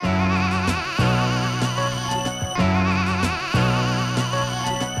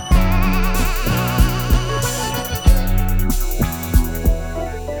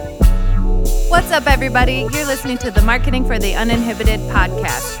What's up, everybody? You're listening to the Marketing for the Uninhibited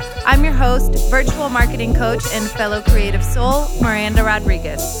podcast. I'm your host, virtual marketing coach, and fellow creative soul, Miranda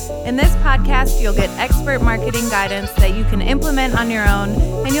Rodriguez. In this podcast, you'll get expert marketing guidance that you can implement on your own,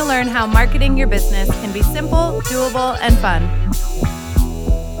 and you'll learn how marketing your business can be simple, doable, and fun.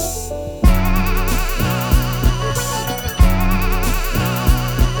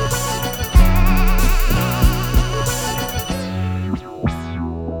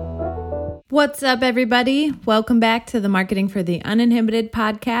 What's up, everybody? Welcome back to the Marketing for the Uninhibited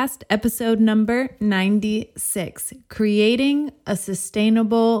podcast, episode number 96, Creating a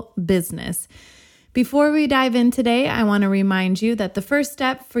Sustainable Business. Before we dive in today, I want to remind you that the first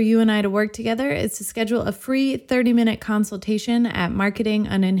step for you and I to work together is to schedule a free 30-minute consultation at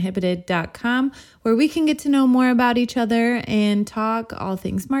marketinguninhibited.com, where we can get to know more about each other and talk all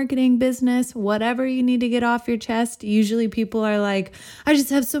things marketing, business, whatever you need to get off your chest. Usually people are like, I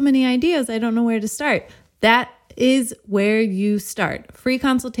just have so many ideas, I don't know where to start. That is where you start. Free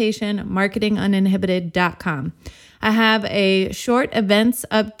consultation, marketinguninhibited.com. I have a short events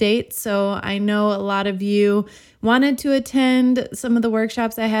update. So I know a lot of you wanted to attend some of the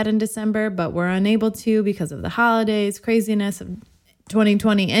workshops I had in December, but were unable to because of the holidays, craziness of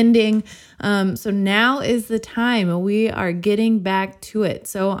 2020 ending. So now is the time. We are getting back to it.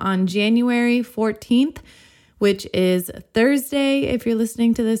 So on January 14th, which is Thursday, if you're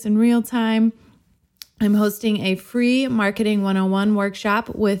listening to this in real time, I'm hosting a free Marketing 101 workshop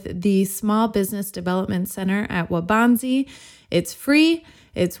with the Small Business Development Center at Waubonsie. It's free,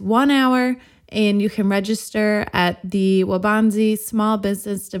 it's 1 hour, and you can register at the Waubonsie Small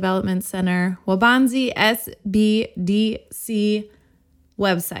Business Development Center, Waubonsie SBDC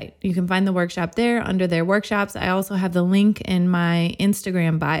website. You can find the workshop there under their workshops. I also have the link in my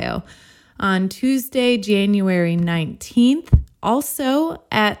Instagram bio. On Tuesday, January 19th, also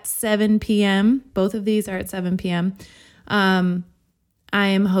at 7 p.m., both of these are at 7 p.m., I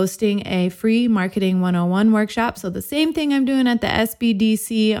am hosting a free Marketing 101 workshop. So the same thing I'm doing at the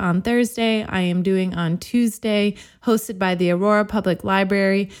SBDC on Thursday, I am doing on Tuesday, hosted by the Aurora Public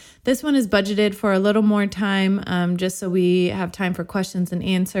Library. This one is budgeted for a little more time, just so we have time for questions and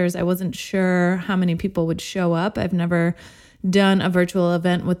answers. I wasn't sure how many people would show up. I've never done a virtual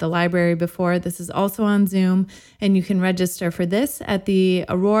event with the library before. This is also on Zoom, and you can register for this at the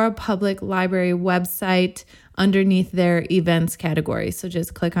Aurora Public Library website underneath their events category. So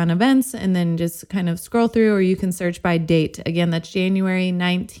just click on events and then just kind of scroll through, or you can search by date. Again, that's January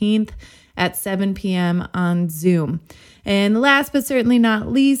 19th at 7 p.m. on Zoom. And last but certainly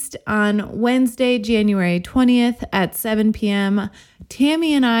not least, on Wednesday, January 20th at 7 p.m.,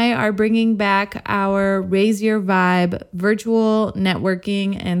 Tammy and I are bringing back our Raise Your Vibe virtual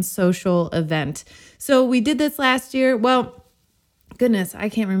networking and social event. So we did this last year. Well, goodness, I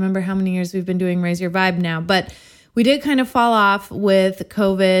can't remember how many years we've been doing Raise Your Vibe now, but we did kind of fall off with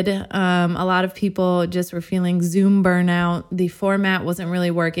COVID. A lot of people just were feeling Zoom burnout. The format wasn't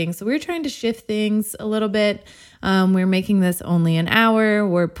really working. So we were trying to shift things a little bit. We're making this only an hour.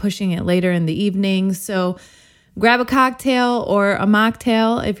 We're pushing it later in the evening. So grab a cocktail or a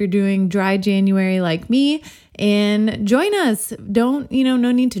mocktail if you're doing dry January like me and join us. No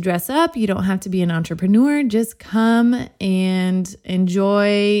need to dress up. You don't have to be an entrepreneur. Just come and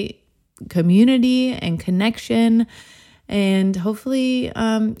enjoy community and connection. And hopefully,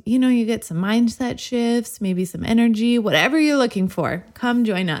 you get some mindset shifts, maybe some energy, whatever you're looking for. Come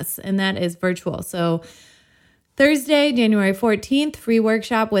join us. And that is virtual. So Thursday, January 14th, free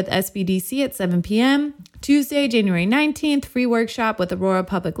workshop with SBDC at 7 p.m. Tuesday, January 19th, free workshop with Aurora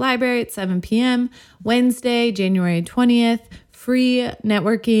Public Library at 7 p.m. Wednesday, January 20th, free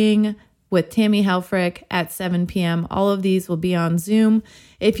networking with Tammy Helfrich at 7 p.m. All of these will be on Zoom.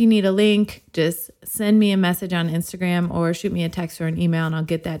 If you need a link, just send me a message on Instagram or shoot me a text or an email and I'll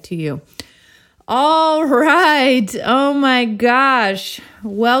get that to you. All right. Oh my gosh.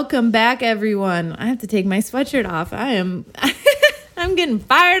 Welcome back, everyone. I have to take my sweatshirt off. I'm getting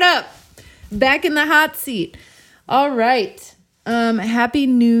fired up. Back in the hot seat. All right. Happy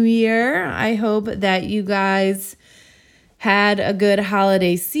New Year. I hope that you guys had a good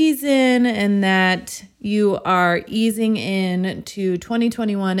holiday season and that you are easing into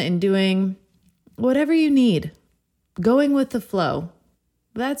 2021 and doing whatever you need. Going with the flow.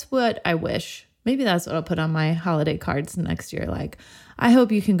 That's what I wish. Maybe that's what I'll put on my holiday cards next year. Like, I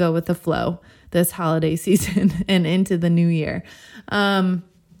hope you can go with the flow this holiday season and into the new year.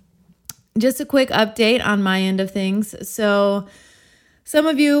 Just a quick update on my end of things. So some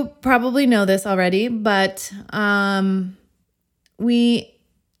of you probably know this already, but we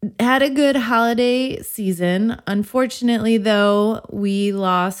had a good holiday season. Unfortunately, though, we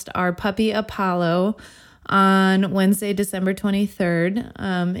lost our puppy Apollo on Wednesday, December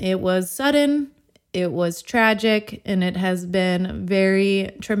 23rd. It was sudden, it was tragic, and it has been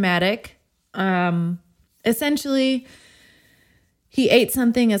very traumatic. Essentially, he ate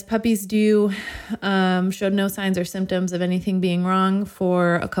something as puppies do, showed no signs or symptoms of anything being wrong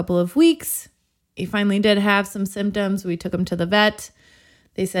for a couple of weeks. He finally did have some symptoms. We took him to the vet.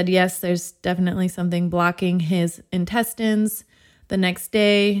 They said, yes, there's definitely something blocking his intestines. The next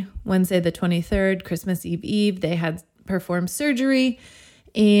day, Wednesday the 23rd, Christmas Eve, they had performed surgery.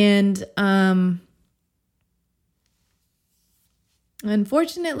 And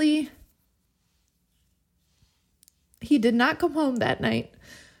unfortunately, he did not come home that night.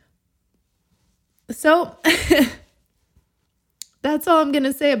 So that's all I'm going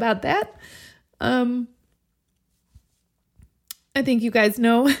to say about that. I think you guys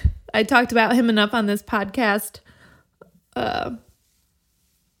know I talked about him enough on this podcast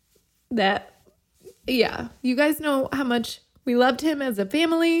that, yeah, you guys know how much we loved him as a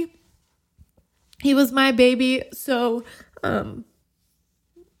family. He was my baby. So I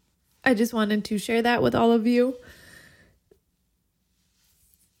just wanted to share that with all of you.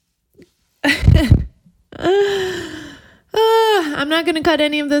 I'm not going to cut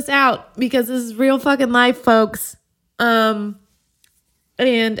any of this out because this is real fucking life, folks. And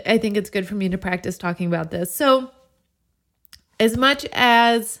I think it's good for me to practice talking about this. So as much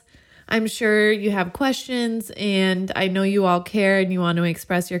as I'm sure you have questions and I know you all care and you want to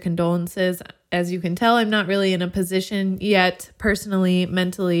express your condolences, as you can tell, I'm not really in a position yet, personally,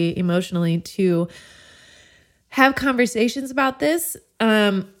 mentally, emotionally, to have conversations about this.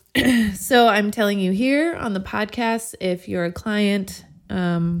 So I'm telling you here on the podcast, if you're a client,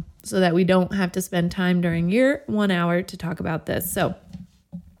 so that we don't have to spend time during your 1 hour to talk about this. So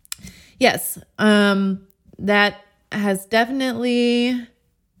yes, that has definitely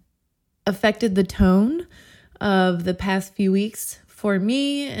affected the tone of the past few weeks for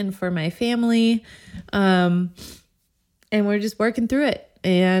me and for my family. And we're just working through it.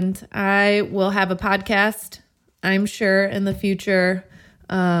 And I will have a podcast, I'm sure, in the future,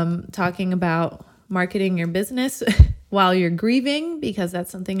 talking about marketing your business while you're grieving, because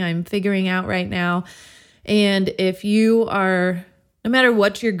that's something I'm figuring out right now. And if you are, no matter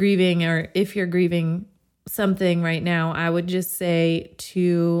what you're grieving, or if you're grieving something right now, I would just say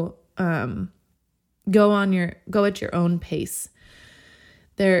to go at your own pace.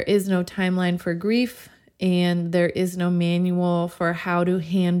 There is no timeline for grief, and there is no manual for how to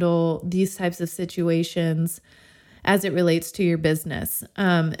handle these types of situations as it relates to your business.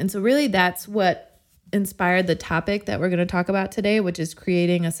 And so really that's what inspired the topic that we're going to talk about today, which is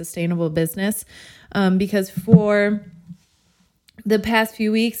creating a sustainable business. Because for the past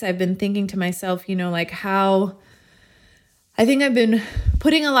few weeks, I've been thinking to myself, how I think I've been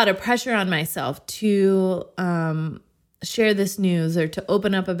putting a lot of pressure on myself to share this news or to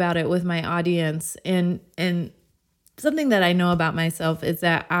open up about it with my audience. And something that I know about myself is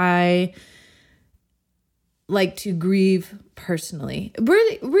that I like to grieve personally.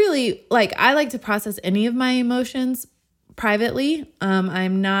 Really, I like to process any of my emotions privately.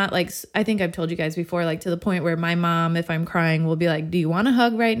 I'm not I think I've told you guys before, to the point where my mom, if I'm crying, will be like, do you want a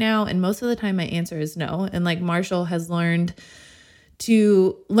hug right now? And most of the time my answer is no. And Marshall has learned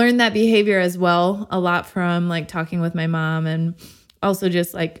that behavior as well, a lot from talking with my mom, and also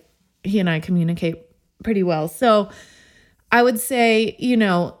just he and I communicate pretty well. So I would say,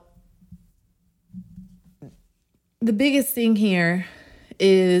 the biggest thing here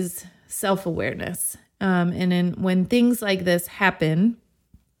is self-awareness. And when things like this happen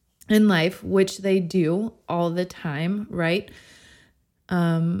in life, which they do all the time, right?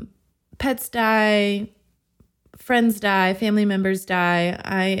 Pets die, friends die, family members die.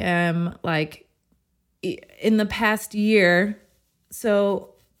 I am in the past year,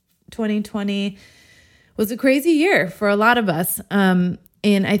 so 2020 was a crazy year for a lot of us.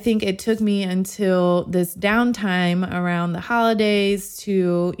 And I think it took me until this downtime around the holidays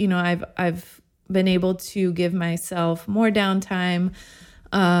to, I've been able to give myself more downtime,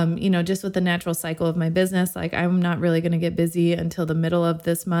 just with the natural cycle of my business. I'm not really going to get busy until the middle of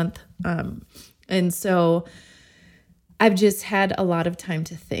this month. And so I've just had a lot of time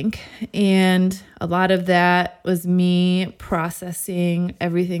to think. And a lot of that was me processing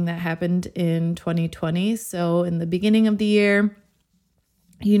everything that happened in 2020. So in the beginning of the year,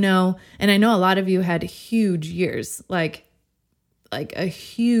 and I know a lot of you had huge years, like a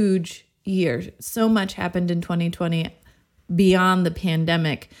huge year. So much happened in 2020 beyond the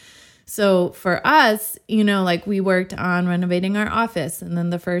pandemic. So for us, like we worked on renovating our office. And then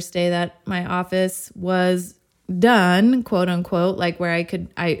the first day that my office was done, quote unquote, like where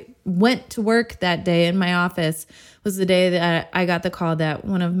I went to work that day in my office, was the day that I got the call that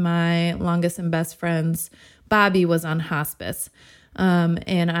one of my longest and best friends, Bobby, was on hospice.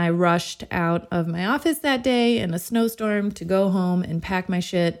 And I rushed out of my office that day in a snowstorm to go home and pack my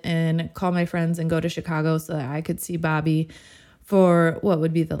shit and call my friends and go to Chicago so that I could see Bobby for what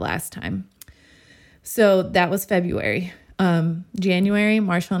would be the last time. So that was February. January,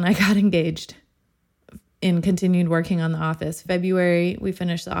 Marshall and I got engaged and continued working on the office. February, we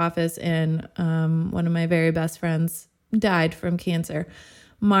finished the office, and one of my very best friends died from cancer.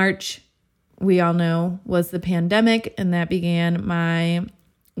 March, we all know, was the pandemic, and that began my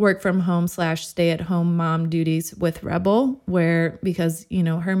work from home / stay at home mom duties with Rebel, because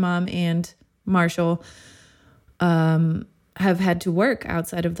her mom and Marshall have had to work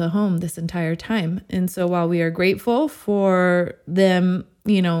outside of the home this entire time. And so while we are grateful for them,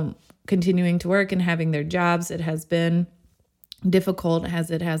 continuing to work and having their jobs, it has been difficult,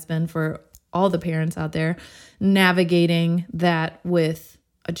 as it has been for all the parents out there, navigating that with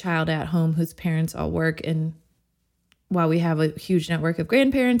a child at home whose parents all work. And while we have a huge network of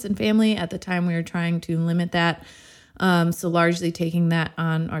grandparents and family, at the time we were trying to limit that. So largely taking that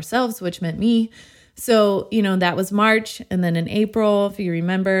on ourselves, which meant me. So, that was March. And then in April, if you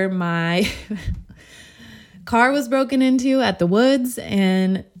remember, my car was broken into at the Woods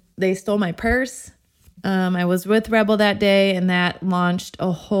and they stole my purse. I was with Rebel that day, and that launched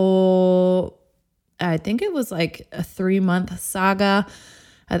a whole, I think it was like a 3-month saga.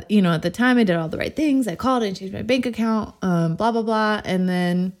 At the time I did all the right things. I called and changed my bank account, blah, blah, blah. And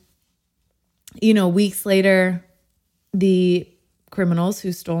then, weeks later, the criminals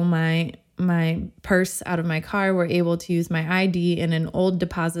who stole my purse out of my car were able to use my ID and an old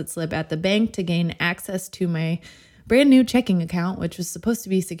deposit slip at the bank to gain access to my brand new checking account, which was supposed to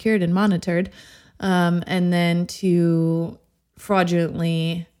be secured and monitored, and then to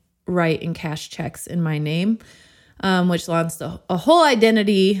fraudulently write and cash checks in my name, which launched a whole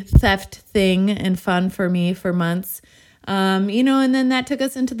identity theft thing and fun for me for months. And then that took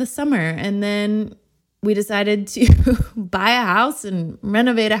us into the summer, and then we decided to buy a house and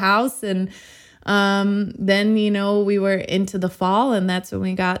renovate a house. And then, we were into the fall, and that's when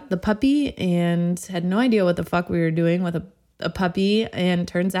we got the puppy and had no idea what the fuck we were doing with a puppy. And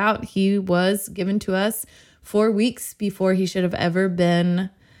turns out he was given to us 4 weeks before he should have ever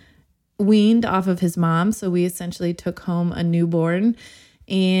been weaned off of his mom. So we essentially took home a newborn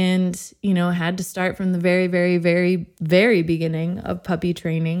and, had to start from the very, very, very, very beginning of puppy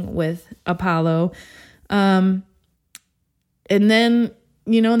training with Apollo. And then,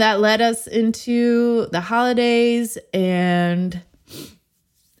 that led us into the holidays, and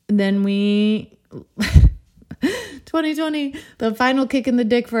then 2020, the final kick in the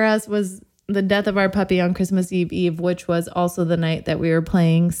dick for us was the death of our puppy on Christmas Eve, which was also the night that we were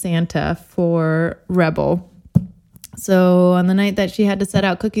playing Santa for Rebel. So on the night that she had to set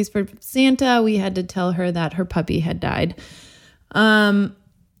out cookies for Santa, we had to tell her that her puppy had died.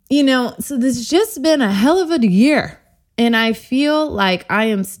 So this has just been a hell of a year, and I feel like I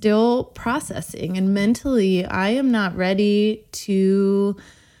am still processing, and mentally I am not ready I'm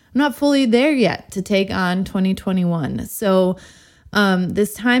not fully there yet to take on 2021. So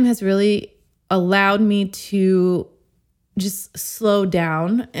this time has really allowed me to just slow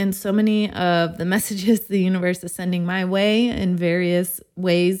down, and so many of the messages the universe is sending my way in various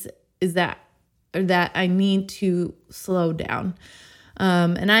ways is that I need to slow down.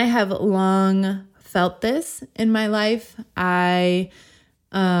 And I have long felt this in my life. I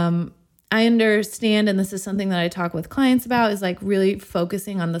understand, and this is something that I talk with clients about, is like really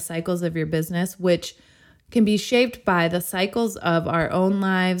focusing on the cycles of your business, which can be shaped by the cycles of our own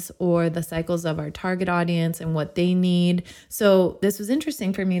lives or the cycles of our target audience and what they need. So this was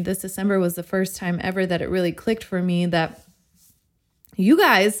interesting for me. This December was the first time ever that it really clicked for me that you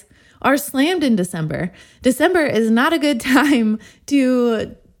guys are slammed in December. December is not a good time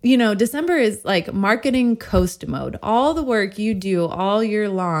to, December is like marketing coast mode. All the work you do all year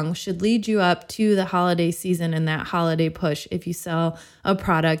long should lead you up to the holiday season and that holiday push if you sell a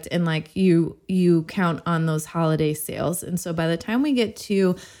product and like you count on those holiday sales. And so by the time we get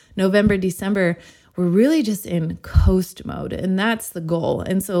to November, December, we're really just in coast mode, and that's the goal.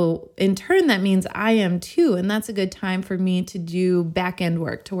 And so in turn, that means I am too. And that's a good time for me to do back-end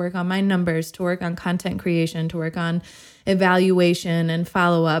work, to work on my numbers, to work on content creation, to work on evaluation and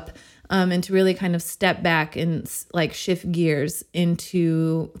follow-up, and to really kind of step back and like shift gears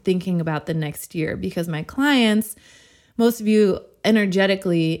into thinking about the next year. Because my clients, most of you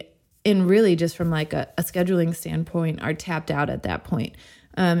energetically and really just from like a scheduling standpoint are tapped out at that point.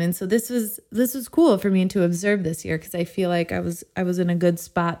 And so this was cool for me to observe this year, because I feel like I was in a good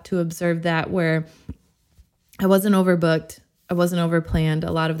spot to observe that, where I wasn't overbooked, I wasn't overplanned.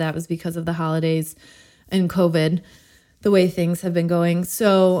 A lot of that was because of the holidays and COVID, the way things have been going.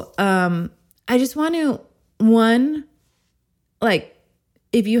 So I just want to,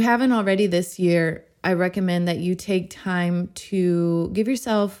 if you haven't already this year, I recommend that you take time to give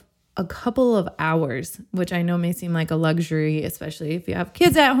yourself a couple of hours, which I know may seem like a luxury, especially if you have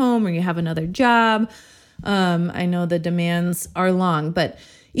kids at home or you have another job. I know the demands are long, but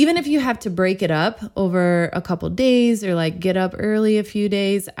even if you have to break it up over a couple days or like get up early a few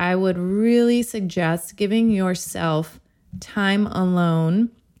days, I would really suggest giving yourself time alone,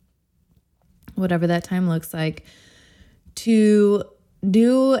 whatever that time looks like, to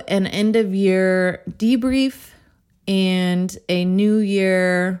do an end of year debrief and a new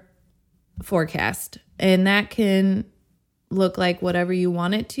year forecast. And that can look like whatever you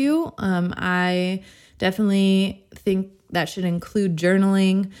want it to. I definitely think that should include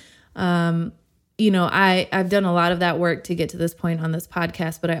journaling. I've done a lot of that work to get to this point on this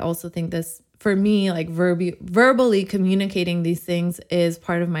podcast, but I also think this, for me, like verbally communicating these things is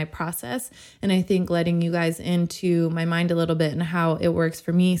part of my process. And I think letting you guys into my mind a little bit and how it works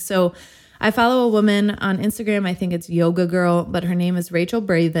for me. So I follow a woman on Instagram. I think it's Yoga Girl, but her name is Rachel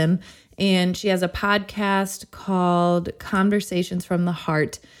Braven. And she has a podcast called Conversations from the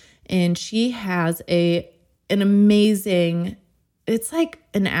Heart. And she has an amazing, it's like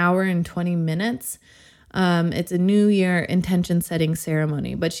an hour and 20 minutes. It's a New Year intention setting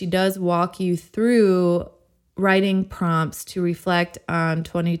ceremony, but she does walk you through writing prompts to reflect on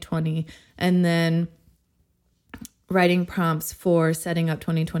 2020 and then writing prompts for setting up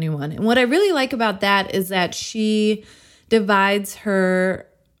 2021. And what I really like about that is that she divides her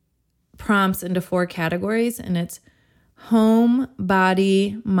prompts into 4 categories, and it's home,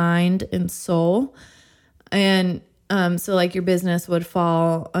 body, mind, and soul. And so like your business would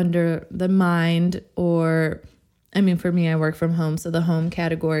fall under the mind, or, for me, I work from home, so the home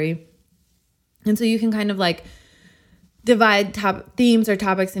category. And so you can kind of like divide top themes or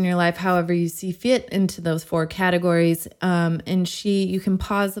topics in your life however you see fit into those 4 categories. And you can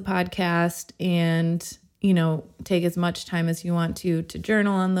pause the podcast and, take as much time as you want to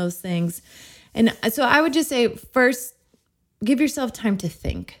journal on those things. And so I would just say, first, give yourself time to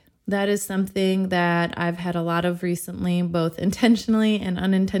think. That is something that I've had a lot of recently, both intentionally and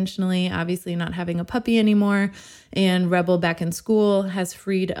unintentionally. Obviously, not having a puppy anymore and Rebel back in school has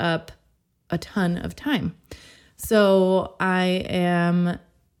freed up a ton of time. So I am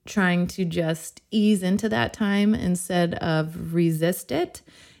trying to just ease into that time instead of resist it,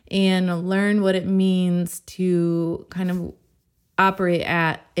 and learn what it means to kind of operate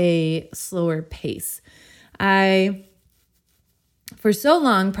at a slower pace. I, for so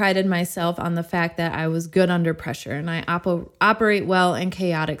long, prided myself on the fact that I was good under pressure, and I operate well in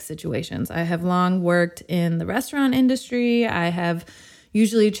chaotic situations. I have long worked in the restaurant industry. I have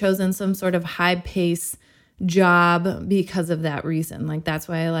usually chosen some sort of high-pace job because of that reason. Like, that's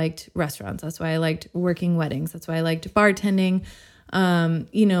why I liked restaurants. That's why I liked working weddings. That's why I liked bartending.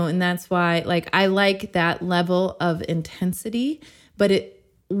 And that's why, like, I like that level of intensity, but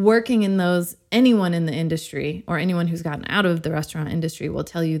working in those, anyone in the industry or anyone who's gotten out of the restaurant industry will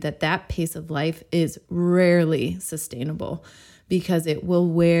tell you that pace of life is rarely sustainable, because it will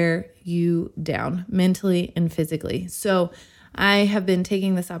wear you down mentally and physically. So I have been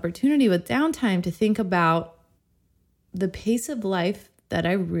taking this opportunity with downtime to think about the pace of life that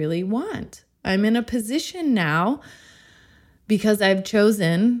I really want. I'm in a position now, because I've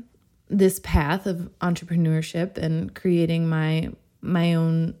chosen this path of entrepreneurship and creating my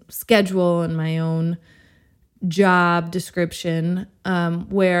own schedule and my own job description,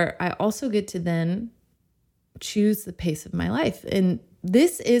 where I also get to then choose the pace of my life. And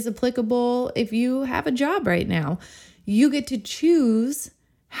this is applicable if you have a job right now. You get to choose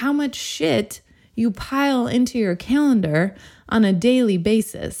how much shit you pile into your calendar on a daily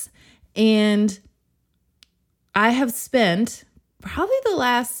basis. And I have spent probably the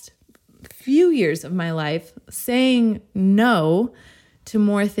last few years of my life saying no to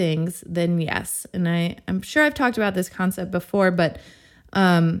more things than yes. And I'm sure I've talked about this concept before, but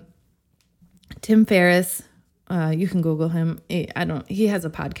Tim Ferriss, you can Google him. He has a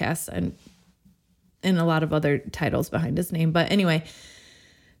podcast and a lot of other titles behind his name. But anyway,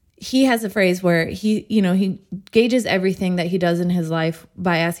 he has a phrase where he gauges everything that he does in his life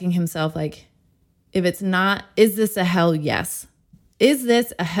by asking himself, like, if it's not, is this a hell yes? Is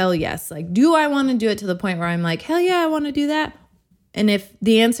this a hell yes? Like, do I want to do it to the point where I'm like, hell yeah, I want to do that? And if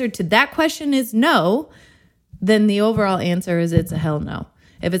the answer to that question is no, then the overall answer is it's a hell no.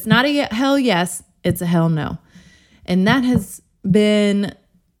 If it's not a hell yes, it's a hell no. And that's been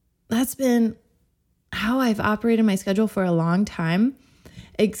how I've operated my schedule for a long time,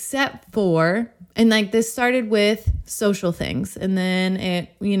 except for, and like this started with social things, and then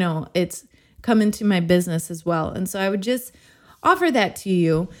it's come into my business as well. And so I would just offer that to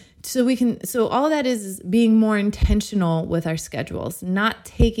you so all that is being more intentional with our schedules, not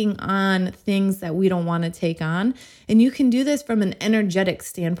taking on things that we don't want to take on. And you can do this from an energetic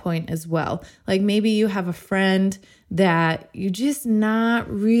standpoint as well. Like maybe you have a friend that you're just not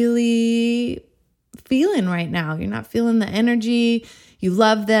really feeling right now. You're not feeling the energy. You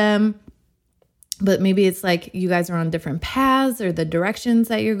love them, but maybe it's like you guys are on different paths, or the directions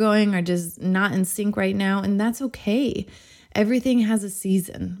that you're going are just not in sync right now. And that's okay. Everything has a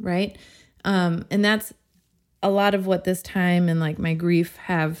season, right? And that's a lot of what this time and like my grief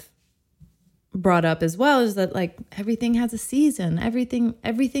have brought up as well, is that like everything has a season. Everything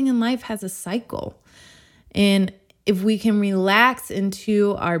in life has a cycle. And if we can relax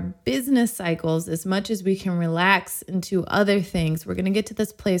into our business cycles as much as we can relax into other things, we're going to get to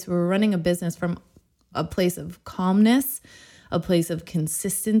this place where we're running a business from a place of calmness, a place of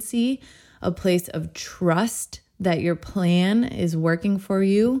consistency, a place of trust that your plan is working for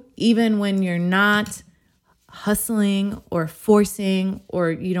you, even when you're not hustling or forcing,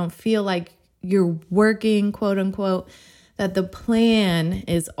 or you don't feel like you're working, quote unquote, that the plan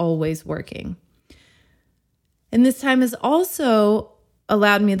is always working. And this time has also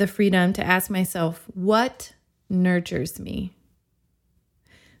allowed me the freedom to ask myself, what nurtures me?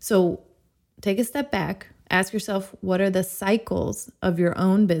 So take a step back. Ask yourself, what are the cycles of your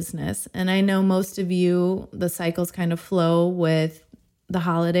own business? And I know most of you, the cycles kind of flow with the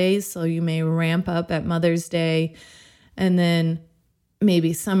holidays. So you may ramp up at Mother's Day, and then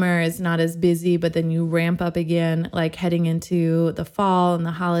maybe summer is not as busy, but then you ramp up again, like heading into the fall and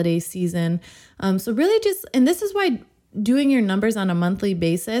the holiday season. So really and this is why doing your numbers on a monthly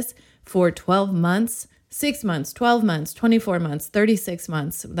basis for 12 months, 6 months, 12 months, 24 months, 36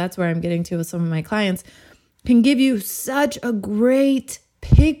 months, that's where I'm getting to with some of my clients, can give you such a great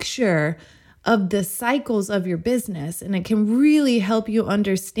picture of the cycles of your business. And it can really help you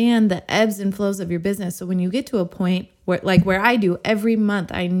understand the ebbs and flows of your business. So when you get to a point where I do every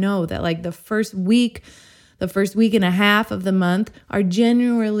month, I know that like the first week and a half of the month are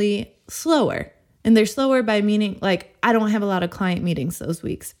generally slower. And they're slower by meaning like I don't have a lot of client meetings those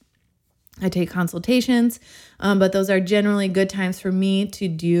weeks. I take consultations, but those are generally good times for me to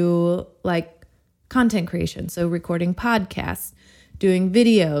do like content creation. So recording podcasts, doing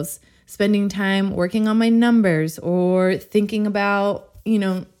videos, spending time working on my numbers, or thinking about,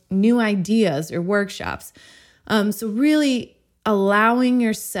 new ideas or workshops. So really giving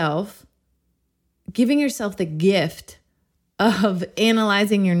yourself the gift of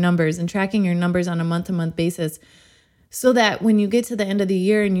analyzing your numbers and tracking your numbers on a month-to-month basis, so that when you get to the end of the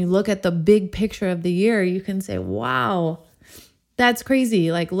year and you look at the big picture of the year, you can say, wow, that's crazy.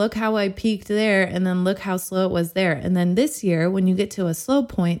 Like, look how I peaked there, and then look how slow it was there. And then this year, when you get to a slow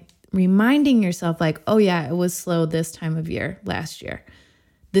point, reminding yourself like, oh yeah, it was slow this time of year last year.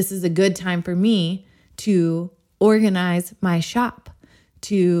 This is a good time for me to organize my shop,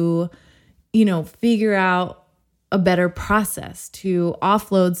 to, figure out a better process, to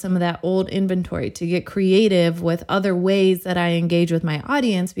offload some of that old inventory, to get creative with other ways that I engage with my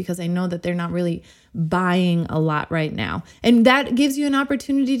audience, because I know that they're not really buying a lot right now. And that gives you an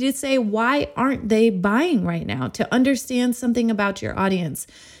opportunity to say, why aren't they buying right now? To understand something about your audience.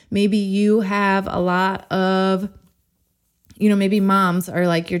 Maybe you have a lot of, maybe moms are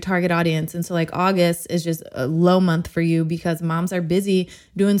like your target audience. And so like August is just a low month for you because moms are busy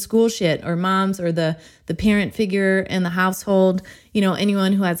doing school shit, or moms or the parent figure in the household,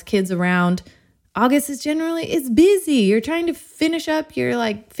 anyone who has kids around. August is busy. You're trying to finish up your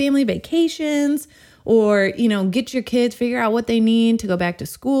like family vacations, or, get your kids, figure out what they need to go back to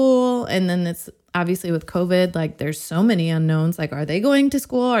school. And then it's obviously with COVID, like there's so many unknowns. Like, are they going to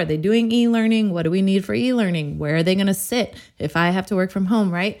school? Are they doing e-learning? What do we need for e-learning? Where are they going to sit if I have to work from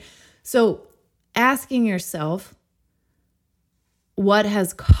home, right? So asking yourself what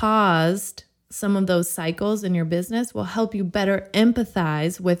has caused some of those cycles in your business will help you better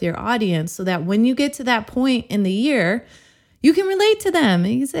empathize with your audience, so that when you get to that point in the year, you can relate to them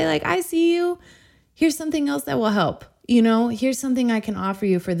and you can say like, I see you. Here's something else that will help. Here's something I can offer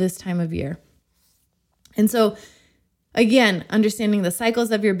you for this time of year. And so again, understanding the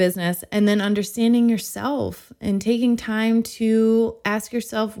cycles of your business, and then understanding yourself and taking time to ask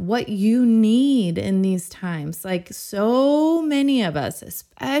yourself what you need in these times. Like so many of us,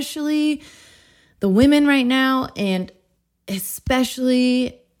 especially the women right now, and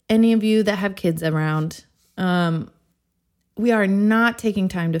especially any of you that have kids around, we are not taking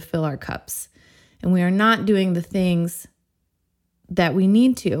time to fill our cups, and we are not doing the things that we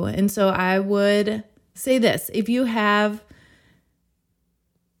need to. And so I would say this: if you have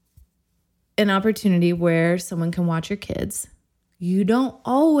an opportunity where someone can watch your kids, you don't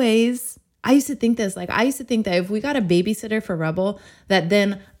always, I used to think this, like I used to think that if we got a babysitter for Rebel, that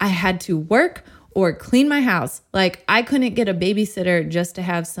then I had to work or clean my house. Like I couldn't get a babysitter just to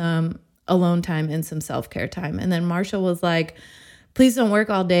have some alone time and some self-care time. And then Marshall was like, please don't work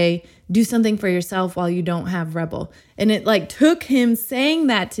all day. Do something for yourself while you don't have Rebel. And it like took him saying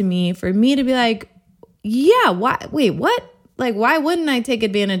that to me for me to be like, yeah, why? Wait, what? Like, why wouldn't I take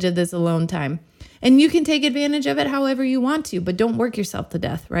advantage of this alone time? And you can take advantage of it however you want to, but don't work yourself to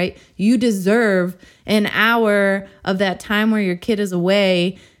death, right? You deserve an hour of that time where your kid is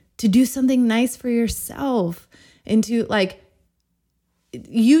away to do something nice for yourself. And to like,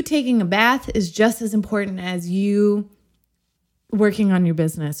 you taking a bath is just as important as you working on your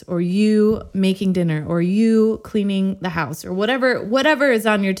business, or you making dinner, or you cleaning the house, or whatever is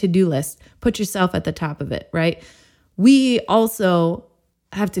on your to-do list. Put yourself at the top of it, right? We also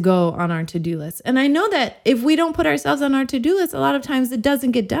have to go on our to-do list. And I know that if we don't put ourselves on our to-do list, a lot of times it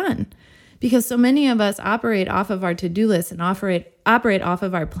doesn't get done, because so many of us operate off of our to-do list and operate off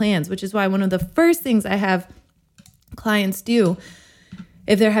of our plans, which is why one of the first things I have clients do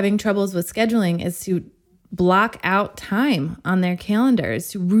if they're having troubles with scheduling is to block out time on their calendars,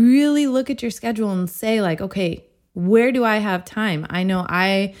 to really look at your schedule and say like, okay, where do I have time? I know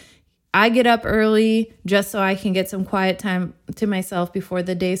I get up early just so I can get some quiet time to myself before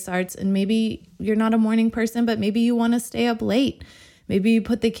the day starts. And maybe you're not a morning person, but maybe you want to stay up late. Maybe you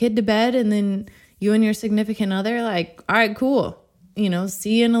put the kid to bed and then you and your significant other like, all right, cool.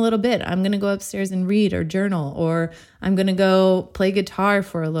 See you in a little bit. I'm going to go upstairs and read or journal, or I'm going to go play guitar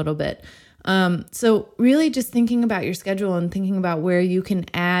for a little bit. So really just thinking about your schedule and thinking about where you can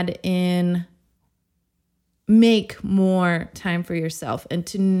make more time for yourself and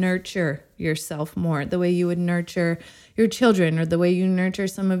to nurture yourself more, the way you would nurture your children or the way you nurture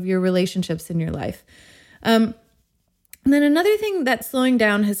some of your relationships in your life. And then another thing that slowing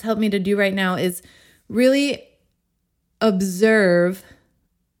down has helped me to do right now is really observe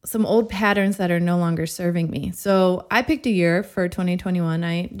some old patterns that are no longer serving me. So I picked a year for 2021.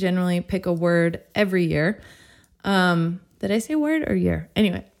 I generally pick a word every year. Did I say word or year?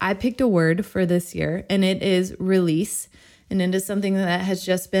 Anyway, I picked a word for this year, and it is release. And it is something that has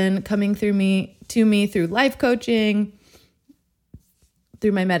just been coming to me through life coaching,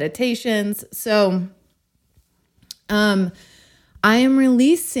 through my meditations. So I am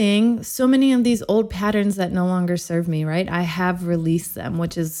releasing so many of these old patterns that no longer serve me, right? I have released them,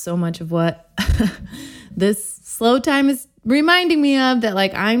 which is so much of what this slow time is reminding me of, that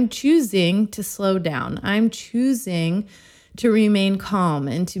like I'm choosing to slow down. I'm choosing to remain calm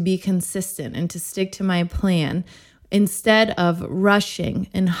and to be consistent and to stick to my plan instead of rushing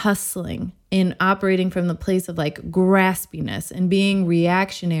and hustling and operating from the place of like graspiness and being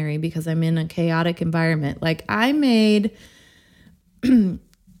reactionary because I'm in a chaotic environment. Like I made in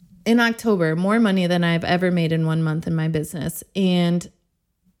October more money than I've ever made in 1 month in my business. And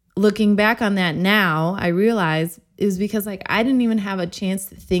looking back on that now, I realize is because like I didn't even have a chance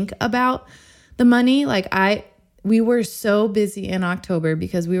to think about the money. Like we were so busy in October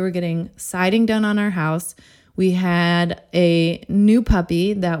because we were getting siding done on our house. We had a new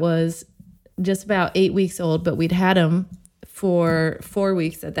puppy that was just about 8 weeks old, but we'd had him for 4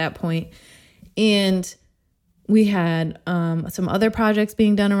 weeks at that point. And we had some other projects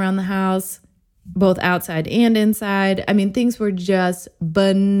being done around the house, both outside and inside. I mean, things were just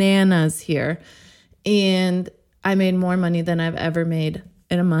bananas here. And I made more money than I've ever made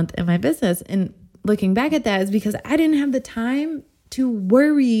in a month in my business. And looking back at that is because I didn't have the time to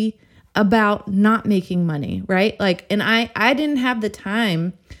worry about not making money, right? Like, and I didn't have the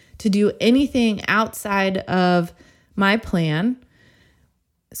time to do anything outside of my plan.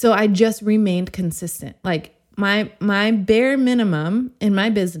 So I just remained consistent. Like my bare minimum in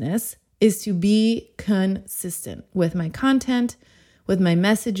my business is to be consistent with my content, with my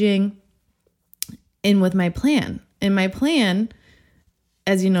messaging, and with my plan. And my plan,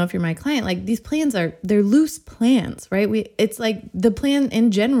 as you know, if you're my client, like these plans they're loose plans, right? It's like the plan in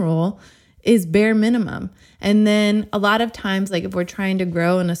general is bare minimum. And then a lot of times, like if we're trying to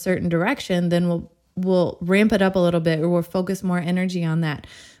grow in a certain direction, then we'll ramp it up a little bit, or we'll focus more energy on that.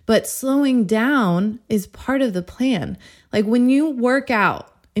 But slowing down is part of the plan. Like when you work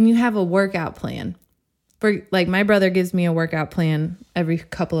out and you have a workout plan, for like my brother gives me a workout plan every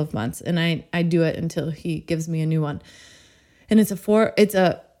couple of months, and I do it until he gives me a new one. And it's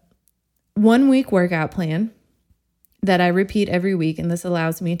a 1 week workout plan that I repeat every week. And this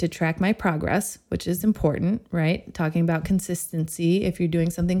allows me to track my progress, which is important, right? Talking about consistency. If you're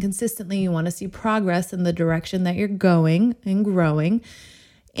doing something consistently, you want to see progress in the direction that you're going and growing.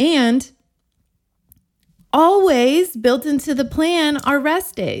 And always built into the plan are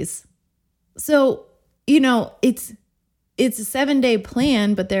rest days. So, it's a 7-day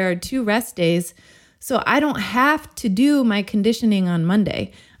plan, but there are 2 rest days. So I don't have to do my conditioning on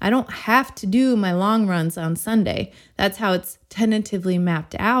Monday. I don't have to do my long runs on Sunday. That's how it's tentatively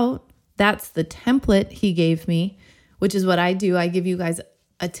mapped out. That's the template he gave me, which is what I do. I give you guys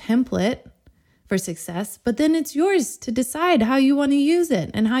a template for success, but then it's yours to decide how you want to use it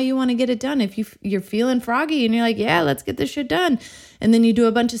and how you want to get it done. If you're feeling froggy and you're like, yeah, let's get this shit done, and then you do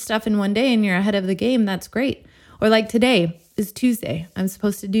a bunch of stuff in one day and you're ahead of the game, that's great. Or like today is Tuesday. I'm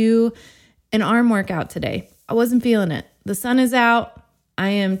supposed to do an arm workout today. I wasn't feeling it. The sun is out. I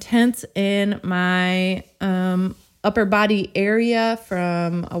am tense in my upper body area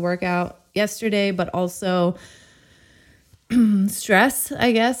from a workout yesterday, but also stress,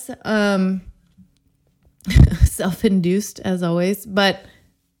 I guess. Self-induced as always. But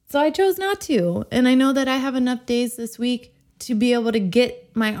so I chose not to. And I know that I have enough days this week to be able to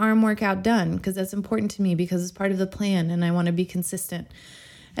get my arm workout done, because that's important to me, because it's part of the plan and I want to be consistent.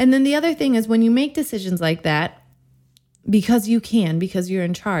 And then the other thing is, when you make decisions like that, because you're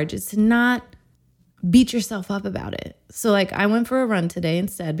in charge, it's to not beat yourself up about it. So like I went for a run today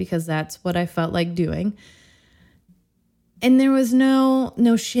instead, because that's what I felt like doing. And there was no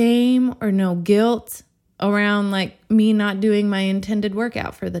shame or no guilt around like me not doing my intended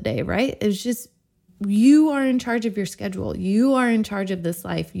workout for the day, right? It's just, you are in charge of your schedule. You are in charge of this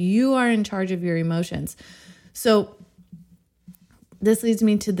life. You are in charge of your emotions. So this leads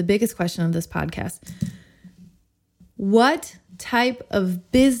me to the biggest question of this podcast. What type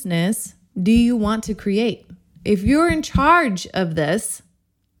of business do you want to create? If you're in charge of this,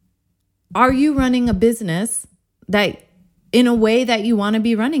 are you running a business that in a way that you want to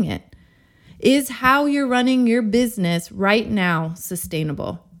be running it? Is how you're running your business right now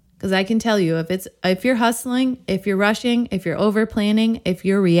sustainable? Because I can tell you, if you're hustling, if you're rushing, if you're over planning, if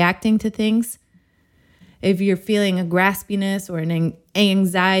you're reacting to things, if you're feeling a graspiness or an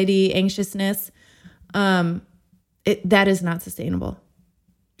anxiety, anxiousness, that is not sustainable.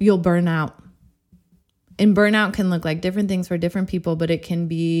 You'll burn out. And burnout can look like different things for different people, but it can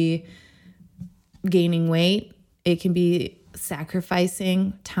be gaining weight. It can be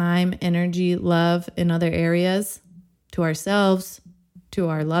sacrificing time, energy, love in other areas to ourselves, to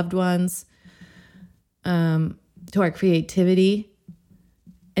our loved ones, to our creativity.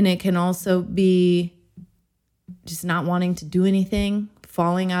 And it can also be just not wanting to do anything,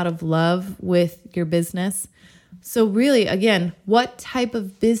 falling out of love with your business. So really, again, what type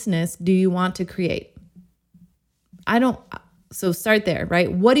of business do you want to create? So start there, right?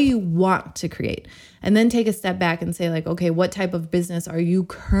 What do you want to create? And then take a step back and say like, okay, what type of business are you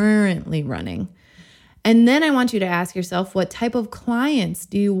currently running? And then I want you to ask yourself, what type of clients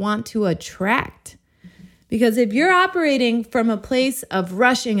do you want to attract? Because if you're operating from a place of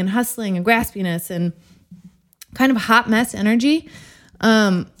rushing and hustling and graspiness and kind of hot mess energy,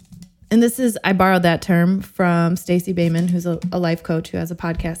 and I borrowed that term from Stacey Bayman, who's a life coach who has a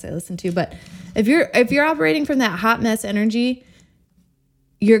podcast I listen to. But if you're operating from that hot mess energy,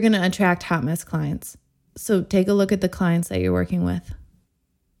 you're going to attract hot mess clients. So take a look at the clients that you're working with.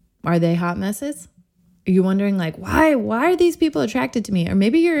 Are they hot messes? Are you wondering like, why are these people attracted to me? Or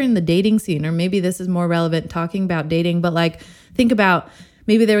maybe you're in the dating scene, or maybe this is more relevant talking about dating, but like think about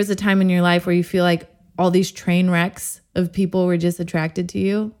maybe there was a time in your life where you feel like all these train wrecks of people were just attracted to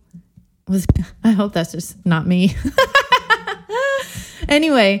you. I hope that's just not me.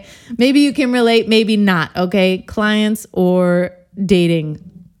 Anyway, maybe you can relate, maybe not, okay? Clients or dating.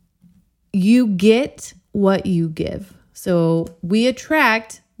 You get what you give. So we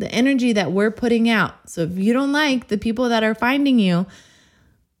attract the energy that we're putting out. So if you don't like the people that are finding you,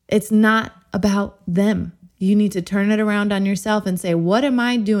 it's not about them. You need to turn it around on yourself and say, what am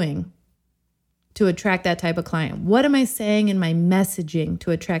I doing to attract that type of client? What am I saying in my messaging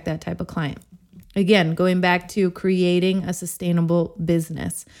to attract that type of client? Again, going back to creating a sustainable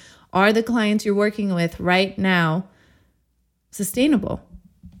business. Are the clients you're working with right now sustainable?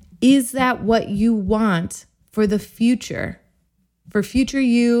 Is that what you want for the future? for future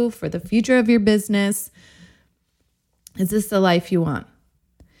you, for the future of your business? Is this the life you want?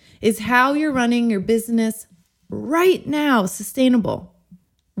 Is how you're running your business right now sustainable?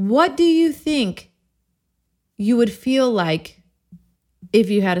 What do you think you would feel like if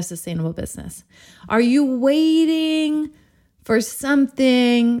you had a sustainable business? Are you waiting for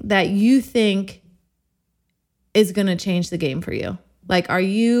something that you think is going to change the game for you? Like, are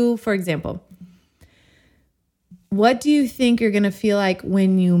you, for example, what do you think you're going to feel like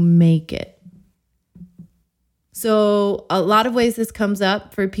when you make it? So a lot of ways this comes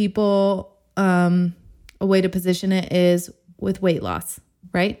up for people, a way to position it is with weight loss,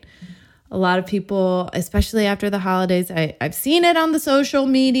 right? A lot of people, especially after the holidays, I've seen it on the social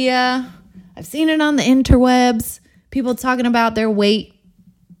media. I've seen it on the interwebs. People talking about their weight,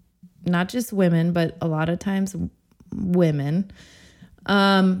 not just women, but a lot of times women.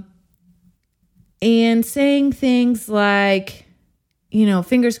 And saying things like,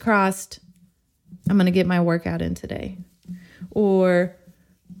 fingers crossed, I'm going to get my workout in today. Or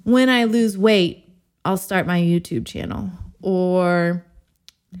when I lose weight, I'll start my YouTube channel. Or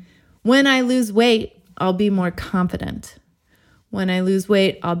when I lose weight, I'll be more confident. When I lose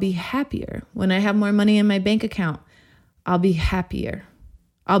weight, I'll be happier. When I have more money in my bank account, I'll be happier.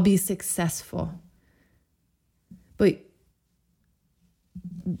 I'll be successful. But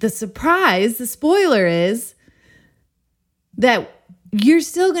the spoiler is that you're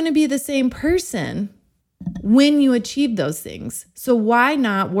still going to be the same person when you achieve those things. So why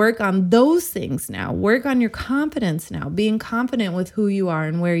not work on those things now? Work on your confidence now, being confident with who you are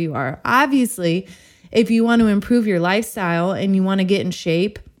and where you are. Obviously, if you want to improve your lifestyle and you want to get in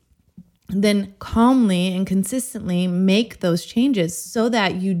shape, then calmly and consistently make those changes so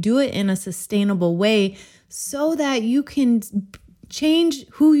that you do it in a sustainable way so that you can change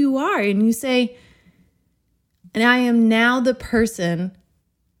who you are. And you say, and I am now the person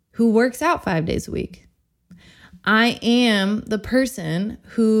who works out 5 days a week. I am the person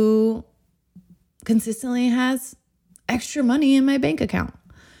who consistently has extra money in my bank account.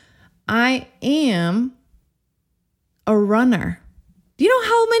 I am a runner. Do you know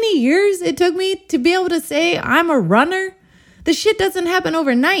how many years it took me to be able to say I'm a runner? The shit doesn't happen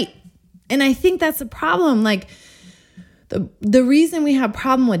overnight. And I think that's the problem. Like, the reason we have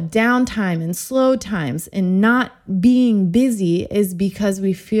problem with downtime and slow times and not being busy is because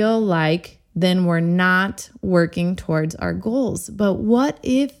we feel like then we're not working towards our goals. But what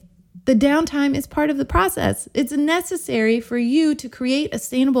if the downtime is part of the process? It's necessary for you to create a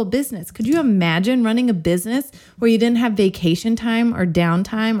sustainable business. Could you imagine running a business where you didn't have vacation time or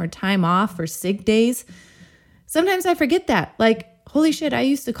downtime or time off or sick days? Sometimes I forget that. Like, holy shit, I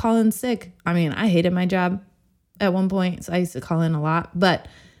used to call in sick. I mean, I hated my job at one point, so I used to call in a lot. But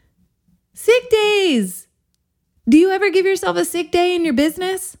sick days. Do you ever give yourself a sick day in your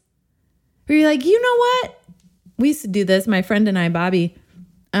business? Where you're like, you know what? We used to do this, my friend and I, Bobby.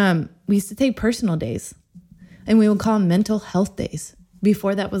 We used to take personal days and we would call them mental health days.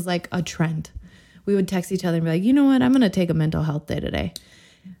 Before that was like a trend. We would text each other and be like, you know what? I'm going to take a mental health day today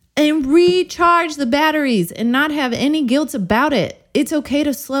and recharge the batteries and not have any guilt about it. It's okay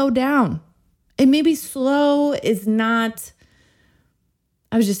to slow down. And maybe slow is not,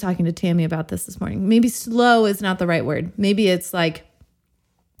 I was just talking to Tammy about this morning. Maybe slow is not the right word. Maybe it's like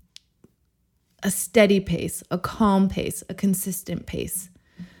a steady pace, a calm pace, a consistent pace.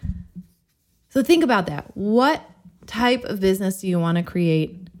 So think about that. What type of business do you want to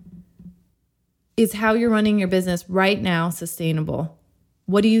create? Is how you're running your business right now sustainable?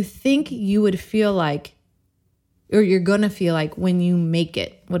 What do you think you would feel like, or you're going to feel like when you make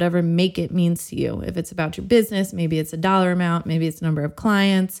it, whatever make it means to you? If it's about your business, maybe it's a dollar amount, maybe it's number of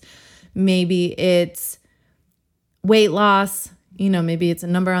clients, maybe it's weight loss, maybe it's a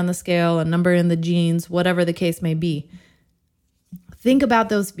number on the scale, a number in the jeans, whatever the case may be. Think about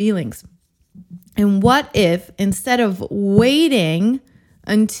those feelings. And what if instead of waiting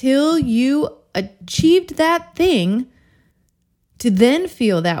until you achieved that thing to then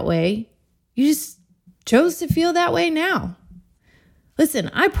feel that way, you just chose to feel that way now? Listen,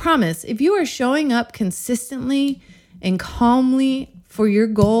 I promise if you are showing up consistently and calmly for your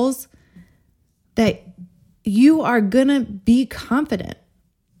goals, that you are going to be confident.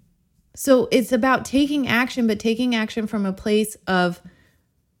 So it's about taking action, but taking action from a place of,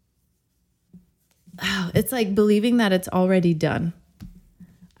 it's like believing that it's already done.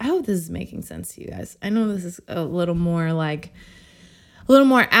 I hope this is making sense to you guys. I know this is a little more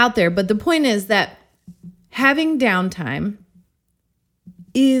out there, but the point is that having downtime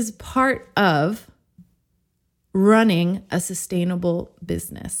is part of running a sustainable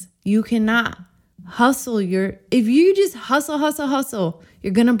business. You cannot If you just hustle,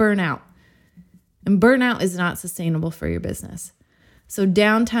 you're going to burn out. And burnout is not sustainable for your business. So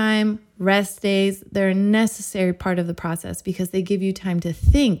downtime, rest days, they're a necessary part of the process because they give you time to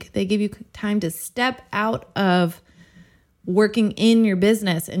think. They give you time to step out of working in your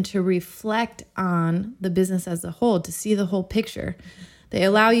business and to reflect on the business as a whole, to see the whole picture. They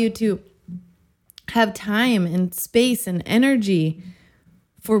allow you to have time and space and energy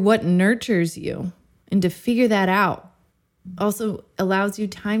for what nurtures you and to figure that out. Also allows you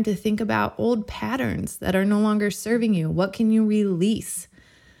time to think about old patterns that are no longer serving you. What can you release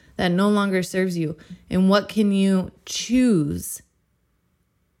that no longer serves you? And what can you choose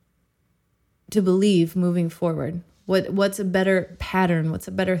to believe moving forward? What's a better pattern? What's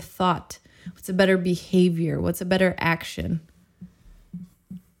a better thought? What's a better behavior? What's a better action?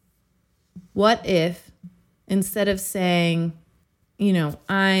 What if instead of saying,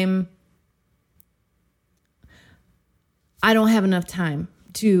 I don't have enough time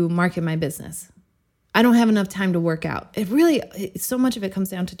to market my business. I don't have enough time to work out. So much of it comes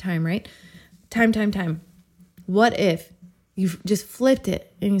down to time, right? Time. What if you just flipped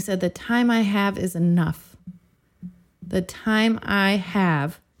it and you said, the time I have is enough. The time I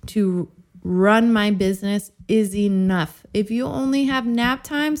have to run my business is enough. If you only have nap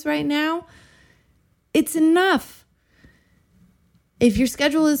times right now, it's enough. If your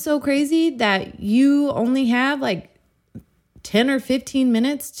schedule is so crazy that you only have like 10 or 15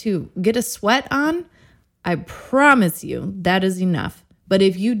 minutes to get a sweat on, I promise you that is enough. But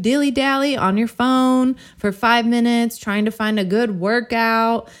if you dilly-dally on your phone for 5 minutes trying to find a good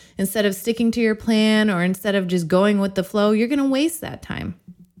workout instead of sticking to your plan or instead of just going with the flow, you're going to waste that time.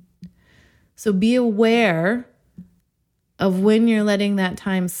 So be aware of when you're letting that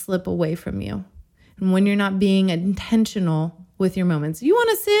time slip away from you and when you're not being intentional with your moments. You want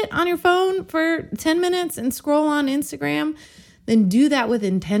to sit on your phone for 10 minutes and scroll on Instagram? Then do that with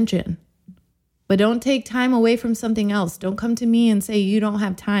intention. But don't take time away from something else. Don't come to me and say you don't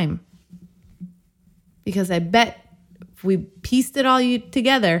have time. Because I bet if we pieced it all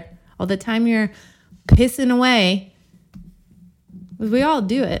together, all the time you're pissing away, we all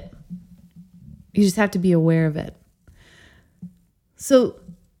do it. You just have to be aware of it. So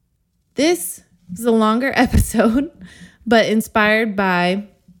this is a longer episode, but inspired by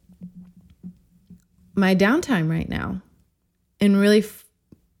my downtime right now and really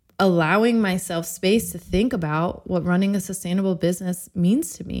allowing myself space to think about what running a sustainable business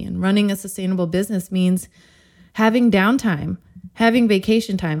means to me. And running a sustainable business means having downtime, having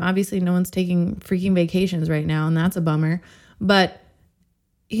vacation time. Obviously, no one's taking freaking vacations right now, and that's a bummer. But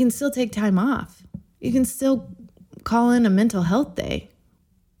you can still take time off. You can still call in a mental health day.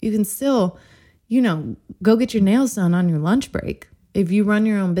 You can still, go get your nails done on your lunch break. If you run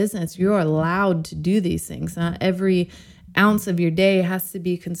your own business, you're allowed to do these things. Not every ounce of your day has to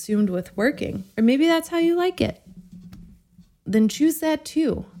be consumed with working. Or maybe that's how you like it. Then choose that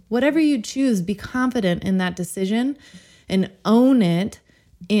too. Whatever you choose, be confident in that decision and own it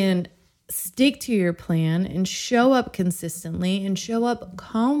and stick to your plan and show up consistently and show up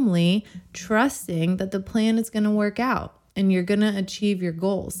calmly, trusting that the plan is going to work out and you're going to achieve your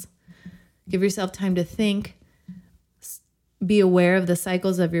goals. Give yourself time to think. Be aware of the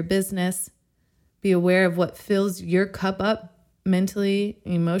cycles of your business. Be aware of what fills your cup up mentally,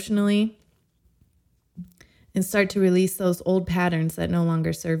 emotionally, and start to release those old patterns that no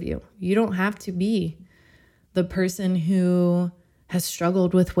longer serve you. You don't have to be the person who has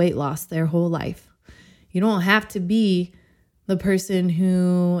struggled with weight loss their whole life. You don't have to be the person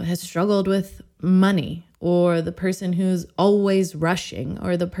who has struggled with money or the person who's always rushing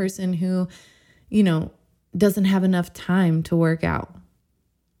or the person who, doesn't have enough time to work out.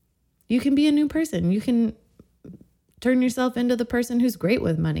 You can be a new person. You can turn yourself into the person who's great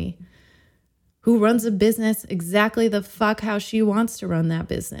with money, who runs a business exactly the fuck how she wants to run that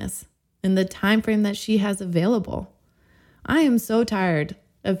business in the time frame that she has available. I am so tired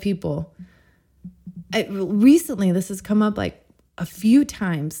of people. Recently, this has come up like a few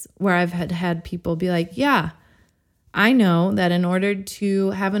times where I've had people be like, yeah, I know that in order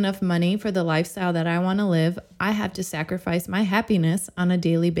to have enough money for the lifestyle that I want to live, I have to sacrifice my happiness on a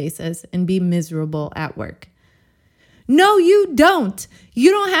daily basis and be miserable at work. No, you don't.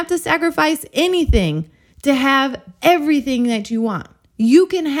 You don't have to sacrifice anything to have everything that you want. You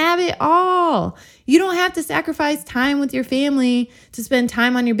can have it all. You don't have to sacrifice time with your family to spend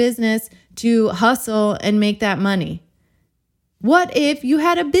time on your business to hustle and make that money. What if you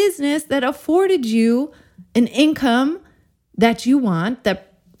had a business that afforded you an income that you want,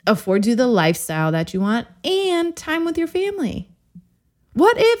 that affords you the lifestyle that you want, and time with your family?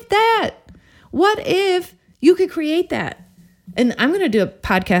 What if that? What if you could create that? And I'm going to do a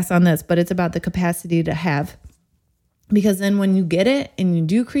podcast on this, but it's about the capacity to have. Because then when you get it and you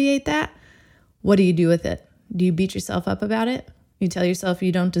do create that, what do you do with it? Do you beat yourself up about it? You tell yourself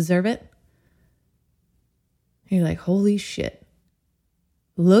you don't deserve it? You're like, holy shit.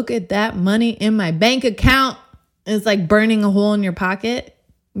 Look at that money in my bank account. It's like burning a hole in your pocket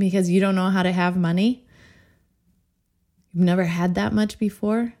because you don't know how to have money. You've never had that much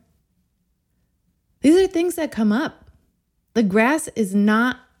before. These are things that come up. The grass is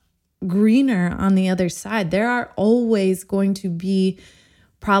not greener on the other side. There are always going to be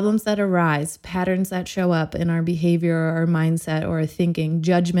problems that arise, patterns that show up in our behavior or our mindset or our thinking,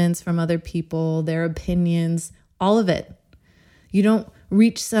 judgments from other people, their opinions, all of it. You don't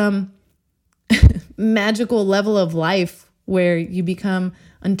reach some magical level of life where you become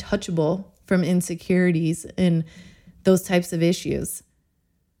untouchable from insecurities and those types of issues.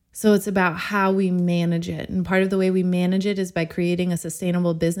 So it's about how we manage it. And part of the way we manage it is by creating a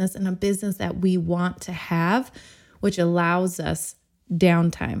sustainable business and a business that we want to have, which allows us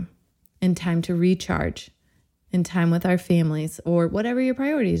downtime and time to recharge and time with our families or whatever your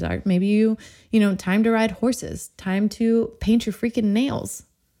priorities are. Maybe you time to ride horses, time to paint your freaking nails,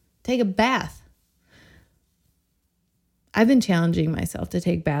 take a bath. I've been challenging myself to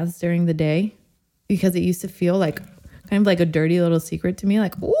take baths during the day because it used to feel like kind of like a dirty little secret to me.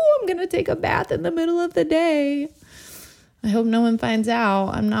 Like, oh, I'm going to take a bath in the middle of the day. I hope no one finds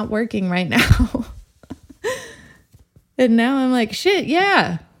out I'm not working right now. And now I'm like, shit,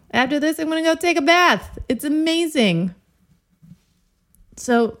 yeah. After this, I'm going to go take a bath. It's amazing.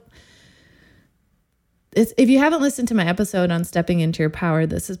 So if you haven't listened to my episode on stepping into your power,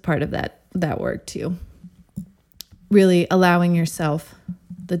 this is part of that work too. Really allowing yourself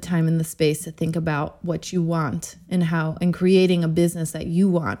the time and the space to think about what you want and creating a business that you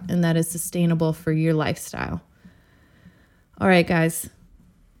want and that is sustainable for your lifestyle. All right, guys,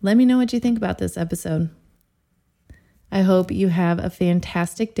 let me know what you think about this episode. I hope you have a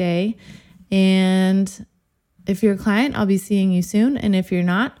fantastic day. And if you're a client, I'll be seeing you soon. And if you're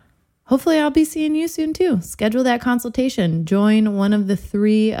not, hopefully I'll be seeing you soon too. Schedule that consultation. Join one of the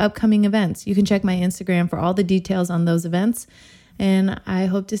 3 upcoming events. You can check my Instagram for all the details on those events. And I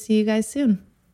hope to see you guys soon.